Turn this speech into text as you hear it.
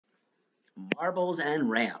Marbles and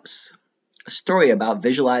Ramps, a story about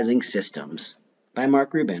visualizing systems by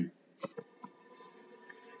Mark Rubin.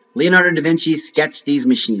 Leonardo da Vinci sketched these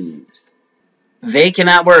machines. They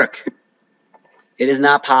cannot work. It is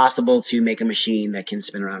not possible to make a machine that can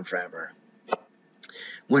spin around forever.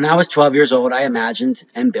 When I was 12 years old, I imagined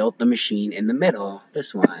and built the machine in the middle,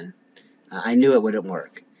 this one. I knew it wouldn't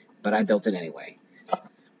work, but I built it anyway.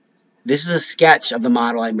 This is a sketch of the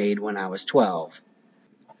model I made when I was 12.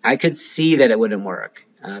 I could see that it wouldn't work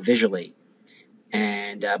visually.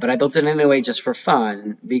 But I built it anyway just for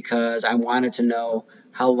fun because I wanted to know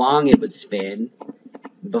how long it would spin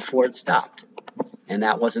before it stopped. And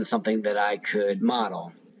that wasn't something that I could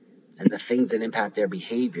model. And the things that impact their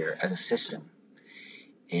behavior as a system.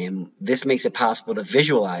 And this makes it possible to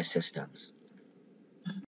visualize systems.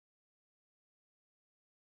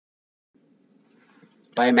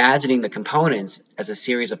 By imagining the components as a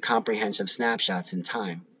series of comprehensive snapshots in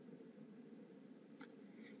time.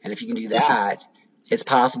 And if you can do that, it's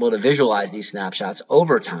possible to visualize these snapshots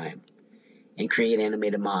over time and create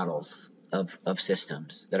animated models of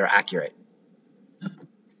systems that are accurate.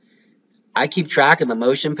 I keep track of the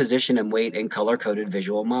motion, position, and weight in color-coded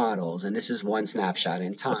visual models, and this is one snapshot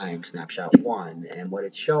in time, snapshot 1. And what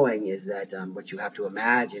it's showing is that what you have to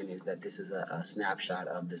imagine is that this is a snapshot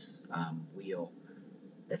of this wheel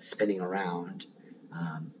that's spinning around.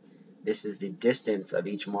 This is the distance of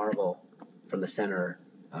each marble from the center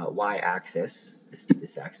y-axis,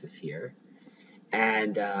 this axis here.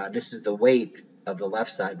 And this is the weight of the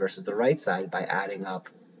left side versus the right side by adding up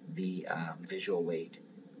the visual weight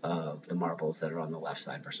of the marbles that are on the left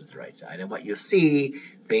side versus the right side. And what you'll see,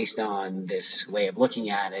 based on this way of looking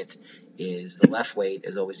at it, is the left weight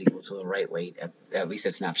is always equal to the right weight, at least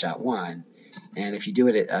at snapshot 1. And if you do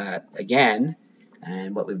it again,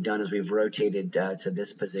 and what we've done is we've rotated to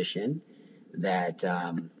this position that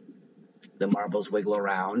the marbles wiggle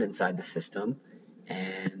around inside the system,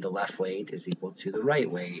 and the left weight is equal to the right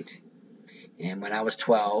weight. And when I was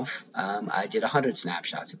 12, I did 100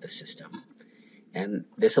 snapshots of the system. And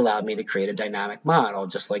this allowed me to create a dynamic model,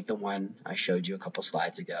 just like the one I showed you a couple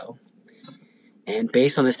slides ago. And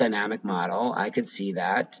based on this dynamic model, I could see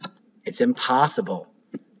that it's impossible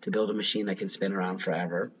to build a machine that can spin around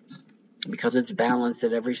forever because it's balanced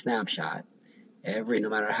at every snapshot. No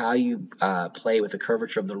matter how you play with the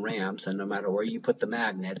curvature of the ramps, and no matter where you put the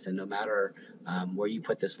magnets, and no matter where you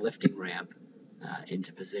put this lifting ramp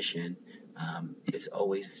into position, it's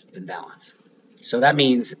always in balance. So that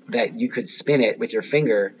means that you could spin it with your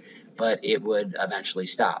finger, but it would eventually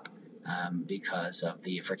stop because of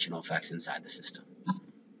the frictional effects inside the system.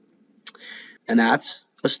 And that's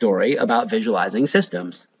a story about visualizing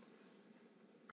systems.